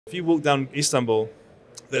If you walk down Istanbul,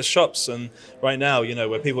 there's shops, and right now,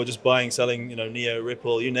 where people are just buying, selling, Neo,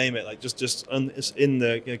 Ripple, you name it, like just it's in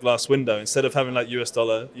the glass window, instead of having like US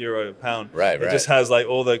dollar, euro, pound. Right. It just has like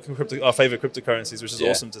all the our favorite cryptocurrencies, which is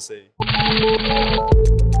awesome to see.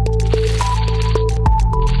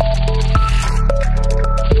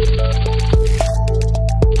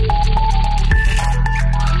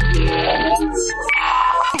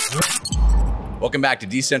 Welcome back to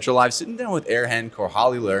decentraLIVE. Sitting down with Erhan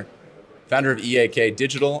Korhaliller, founder of EAK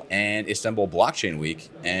Digital and Istanbul Blockchain Week.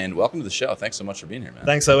 And welcome to the show. Thanks so much for being here, man.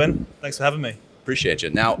 Thanks, Owen. Thanks for having me. Appreciate you.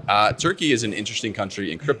 Now, Turkey is an interesting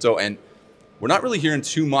country in crypto, and we're not really hearing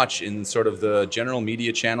too much in sort of the general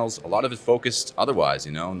media channels. A lot of it focused otherwise,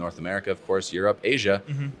 North America, of course, Europe, Asia.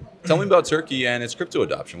 Tell me about Turkey and its crypto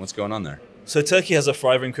adoption. What's going on there? So Turkey has a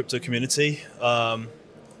thriving crypto community.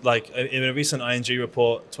 Like in a recent ING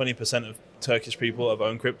report, 20% of Turkish people have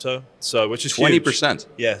owned crypto, which is 20%. Huge.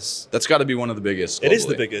 Yes, that's got to be one of the biggest. Globally. It is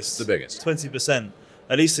the biggest. It's the biggest. 20%,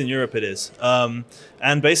 at least in Europe, it is.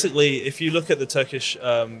 And basically, if you look at the Turkish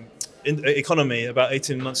economy, about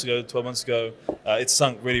 18 months ago, 12 months ago, it's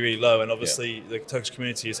sunk really, really low. And obviously, the Turkish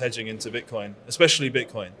community is hedging into Bitcoin, especially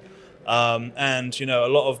Bitcoin. And a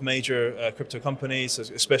lot of major crypto companies,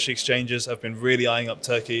 especially exchanges, have been really eyeing up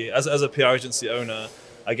Turkey. As a PR agency owner,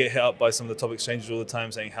 I get hit up by some of the top exchanges all the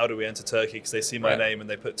time saying, how do we enter Turkey? Because they see my name and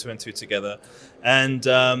they put 2 and 2 together. And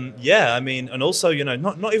yeah, I mean, and also,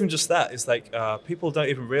 not even just that, it's like people don't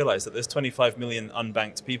even realize that there's 25 million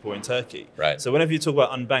unbanked people in Turkey. Right. So whenever you talk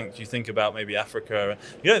about unbanked, you think about maybe Africa.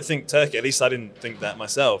 You don't think Turkey, at least I didn't think that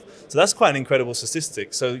myself. So that's quite an incredible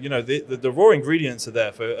statistic. So, the raw ingredients are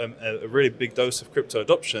there for a really big dose of crypto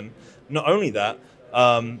adoption. Not only that,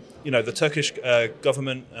 the Turkish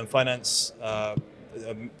government and finance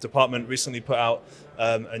department recently put out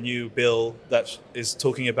a new bill that is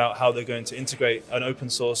talking about how they're going to integrate an open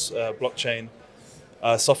source blockchain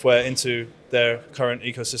software into their current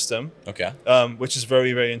ecosystem. Okay. Which is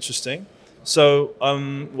very, very interesting. So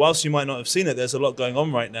whilst you might not have seen it, there's a lot going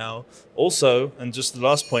on right now. Also, and just the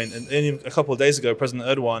last point, a couple of days ago, President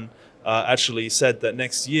Erdogan actually said that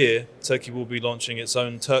next year Turkey will be launching its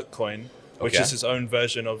own Turk coin, which is its own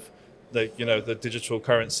version of the digital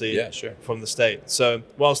currency from the state. So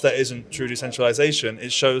whilst that isn't true decentralization,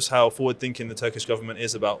 it shows how forward-thinking the Turkish government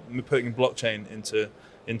is about putting blockchain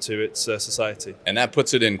into its society. And that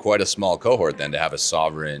puts it in quite a small cohort then to have a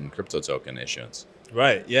sovereign crypto token issuance.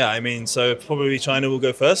 Right, yeah. I mean, so probably China will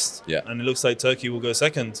go first, and it looks like Turkey will go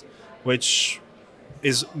second, which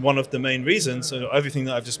is one of the main reasons, everything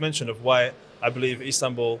that I've just mentioned, of why I believe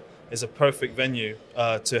Istanbul is a perfect venue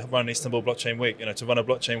to run Istanbul Blockchain Week, to run a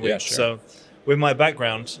blockchain week. Yeah, sure. So with my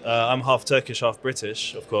background, I'm half Turkish, half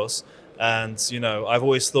British, of course. And, I've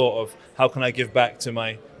always thought of how can I give back to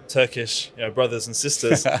my Turkish brothers and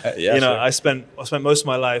sisters. I spent most of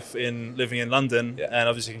my life living in London, and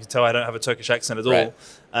obviously you can tell I don't have a Turkish accent at all.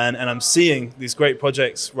 And I'm seeing these great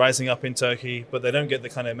projects rising up in Turkey, but they don't get the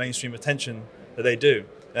kind of mainstream attention that they do.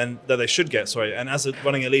 And that they should get, And as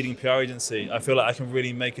running a leading PR agency, I feel like I can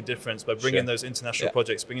really make a difference by bringing those international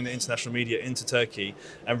projects, bringing the international media into Turkey,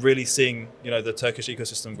 and really seeing, the Turkish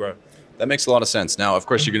ecosystem grow. That makes a lot of sense. Now, of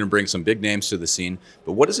course, you're going to bring some big names to the scene,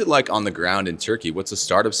 but what is it like on the ground in Turkey? What's the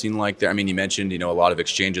startup scene like there? I mean, you mentioned, a lot of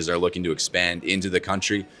exchanges are looking to expand into the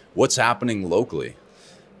country. What's happening locally?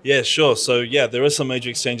 Yeah, sure. So yeah, there are some major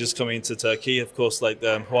exchanges coming into Turkey. Of course, like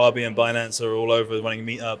Huobi and Binance are all over running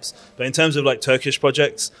meetups. But in terms of like Turkish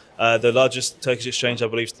projects, the largest Turkish exchange, I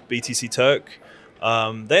believe, is BTC Turk.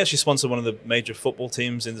 They actually sponsor one of the major football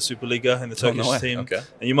teams in the Superliga, in the Turkish team. Okay.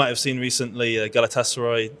 And you might have seen recently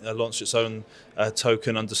Galatasaray launched its own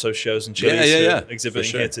token under socios and Chile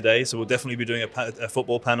exhibiting here today. So we'll definitely be doing a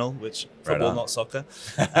football panel, football, not soccer,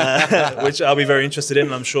 which I'll be very interested in.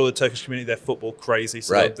 And I'm sure the Turkish community, they're football crazy,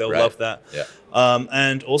 so they'll love that. Yeah.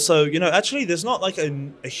 And also, actually there's not like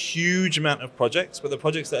a huge amount of projects, but the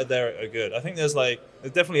projects that are there are good. I think there's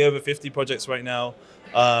definitely over 50 projects right now.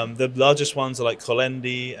 The largest ones are like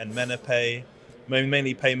Colendi and MenaPay,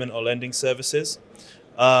 mainly payment or lending services.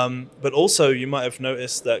 But also you might have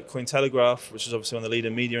noticed that Cointelegraph, which is obviously one of the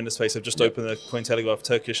leading media in the space, have just opened the Cointelegraph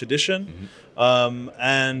Turkish edition.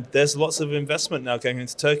 And there's lots of investment now going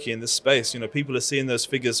into Turkey in this space. People are seeing those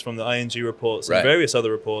figures from the ING reports and various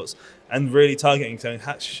other reports and really targeting,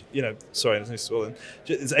 there's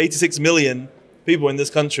 86 million people in this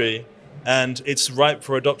country and it's ripe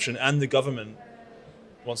for adoption, and the government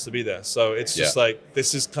wants to be there. So it's just like,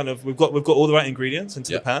 this is kind of, we've got all the right ingredients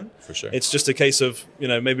into the pan. For sure. It's just a case of, you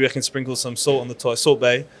know, maybe I can sprinkle some salt on the top, Salt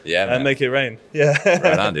Bay, and make it rain. Yeah.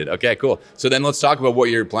 Right on, dude. Okay, cool. So then let's talk about what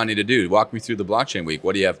you're planning to do. Walk me through the blockchain week.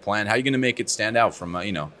 What do you have planned? How are you going to make it stand out from,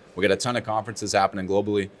 you know, we got a ton of conferences happening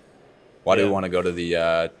globally. Why do we want to go to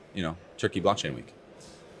the, you know, Turkey blockchain week?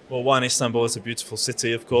 Well, one, Istanbul is a beautiful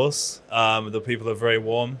city, of course. The people are very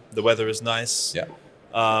warm. The weather is nice. Yeah.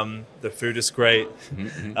 The food is great.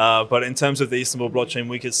 But in terms of the Istanbul Blockchain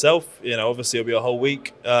Week itself, you know, obviously it'll be a whole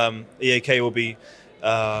week. EAK will be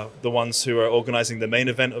the ones who are organizing the main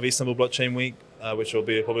event of Istanbul Blockchain Week, which will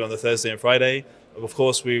be probably on the Thursday and Friday. Of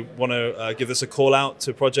course, we want to give this a call out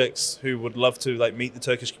to projects who would love to like meet the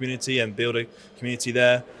Turkish community and build a community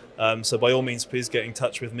there. So by all means, please get in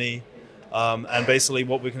touch with me. And basically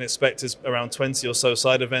what we can expect is around 20 or so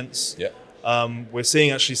side events. Yeah. We're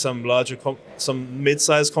seeing actually some larger, some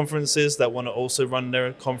mid-sized conferences that want to also run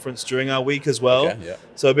their conference during our week as well. Okay, yeah.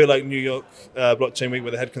 So a bit like New York Blockchain Week,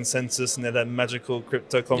 where they had Consensus and they had that magical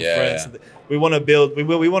crypto conference. Yeah. We want to build. We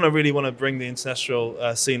really want to bring the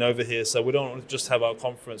international scene over here. So we don't just have our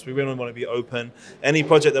conference. We really want to be open. Any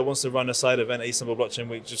project that wants to run a side event at Istanbul Blockchain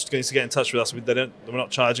Week, just needs to get in touch with us. We're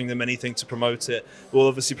not charging them anything to promote it. We'll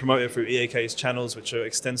obviously promote it through EAK's channels, which are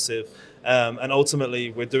extensive. And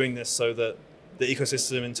ultimately, we're doing this so that the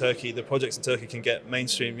ecosystem in Turkey, the projects in Turkey, can get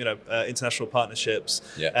mainstream, you know, international partnerships,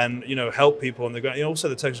 and you know, help people on the ground. You know, also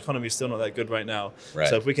the Turkish economy is still not that good right now. Right.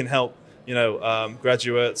 So if we can help, you know,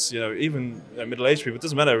 graduates, you know, even middle-aged people, it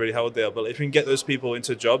doesn't matter really how old they are, but if we can get those people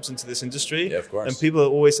into jobs, into this industry, of course. And people are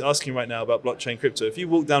always asking right now about blockchain crypto. If you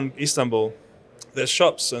walk down Istanbul, there's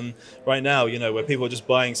shops, and right now, you know, where people are just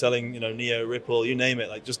buying, selling, you know, Neo, Ripple, you name it,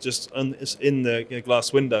 like just in the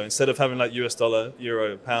glass window, instead of having like US dollar,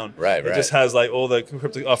 euro, pound. Right. It just has like all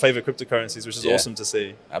the our favorite cryptocurrencies, which is awesome to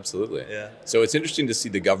see. Absolutely. Yeah. So it's interesting to see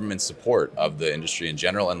the government support of the industry in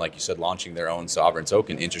general, and like you said, launching their own sovereign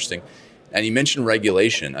token. Interesting. And you mentioned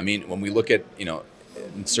regulation. I mean, when we look at, you know,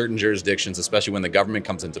 in certain jurisdictions, especially when the government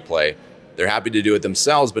comes into play, they're happy to do it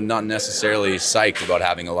themselves, but not necessarily psyched about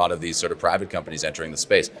having a lot of these sort of private companies entering the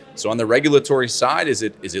space. So on the regulatory side, is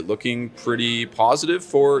it looking pretty positive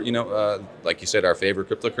for, you know, like you said, our favorite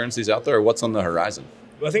cryptocurrencies out there, or what's on the horizon?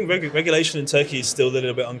 Well, I think regulation in Turkey is still a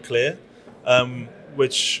little bit unclear,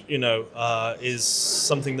 which, you know, is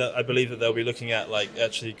something that I believe that they'll be looking at, like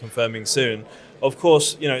actually confirming soon. Of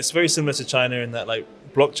course, you know, it's very similar to China in that, like,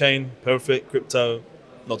 blockchain, perfect, crypto,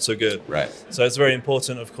 not so good. Right. So it's very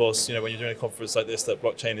important, of course, you know, when you're doing a conference like this, that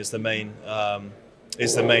blockchain is the main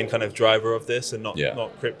kind of driver of this, and not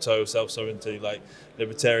crypto, self-sovereignty, like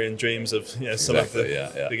libertarian dreams of, you know, some of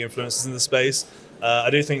the big influences in the space. I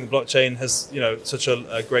do think the blockchain has, you know, such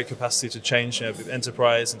a great capacity to change, you know, the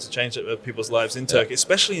enterprise and to change people's lives in Turkey,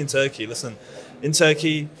 especially in Turkey. Listen, in Turkey,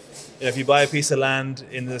 you know, if you buy a piece of land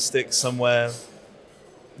in the sticks somewhere,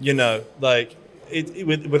 you know, like,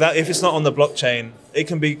 without, if it's not on the blockchain, it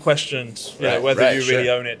can be questioned, you know, whether you really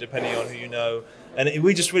own it, depending on who you know. And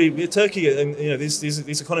Turkey, and you know,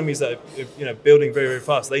 these economies that are, you know, building very, very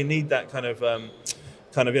fast, they need that kind of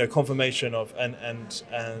you know, confirmation of and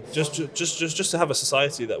just to have a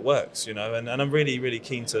society that works, you know. And I'm really, really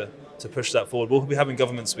keen to push that forward. We'll be having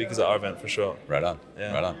government speakers at our event for sure. Right on.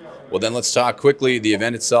 Yeah. Right on. Well, then let's talk quickly the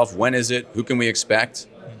event itself. When is it? Who can we expect?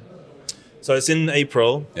 So it's in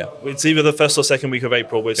April. Yeah. It's either the first or second week of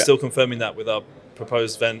April. We're still confirming that with our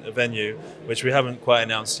proposed venue, which we haven't quite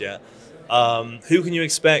announced yet. Who can you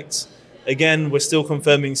expect? Again, we're still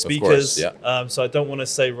confirming speakers. Of course, so I don't want to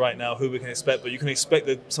say right now who we can expect, but you can expect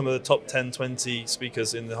that some of the top 10, 20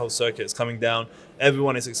 speakers in the whole circuit is coming down.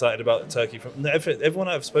 Everyone is excited about Turkey. Everyone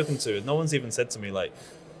I've spoken to, no one's even said to me like,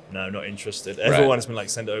 no, not interested. Everyone has been like,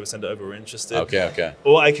 send it over, we're interested. Okay.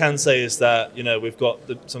 All I can say is that, you know, we've got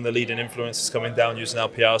some of the leading influencers coming down using our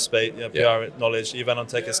PR space, you know, PR knowledge. Ivan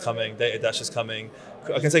Ontek is coming, Data Dash is coming.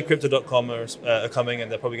 I can say Crypto.com are coming,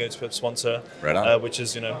 and they're probably going to sponsor, which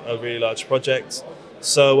is, you know, a really large project.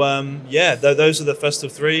 So, those are the first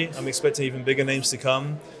of three. I'm expecting even bigger names to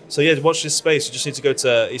come. So, yeah, watch this space. You just need to go to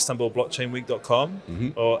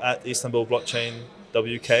IstanbulBlockchainWeek.com or at Istanbul Blockchain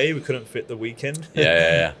WK. We couldn't fit the weekend.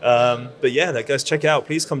 But yeah, guys, check it out.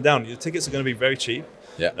 Please come down. Your tickets are going to be very cheap.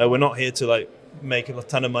 We're not here to like make a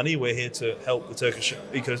ton of money. We're here to help the Turkish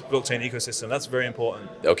blockchain ecosystem. That's very important.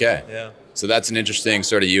 Okay. Yeah. So that's an interesting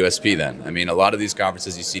sort of USP then. I mean, a lot of these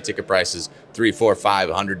conferences, you see ticket prices $300,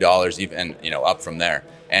 $400, $500, even, you know, up from there.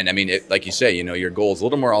 And I mean, like you say, you know, your goal is a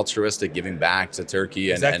little more altruistic, giving back to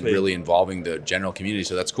Turkey and really involving the general community.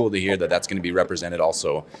 So that's cool to hear that that's going to be represented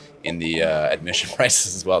also in the admission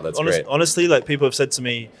prices as well. That's great. Honestly, like people have said to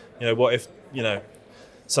me, you know, what if, you know,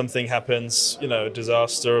 something happens, you know, a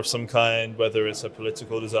disaster of some kind, whether it's a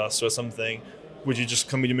political disaster or something,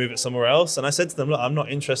 can we move it somewhere else? And I said to them, look, I'm not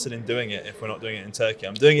interested in doing it if we're not doing it in Turkey.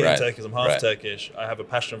 I'm doing it in Turkey because I'm half Turkish. I have a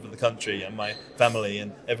passion for the country and my family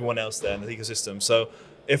and everyone else there in the ecosystem. So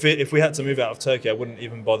if we had to move out of Turkey, I wouldn't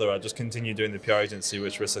even bother. I'd just continue doing the PR agency,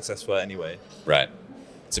 which we're successful at anyway. Right.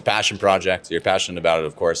 It's a passion project. You're passionate about it,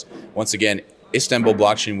 of course. Once again,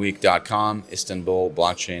 IstanbulBlockchainWeek.com, Istanbul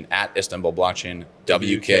Blockchain, at Istanbul Blockchain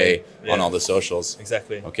WK on all the socials.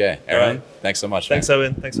 Exactly. Okay, Erhan, thanks so much. Thanks,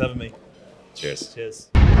 Owen. Thanks for having me. Cheers. Cheers.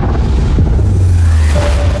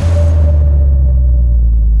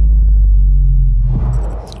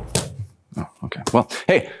 Oh, okay. Well,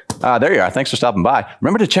 hey, there you are. Thanks for stopping by.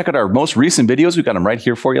 Remember to check out our most recent videos. We've got them right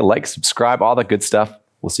here for you. Like, subscribe, all that good stuff.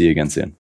 We'll see you again soon.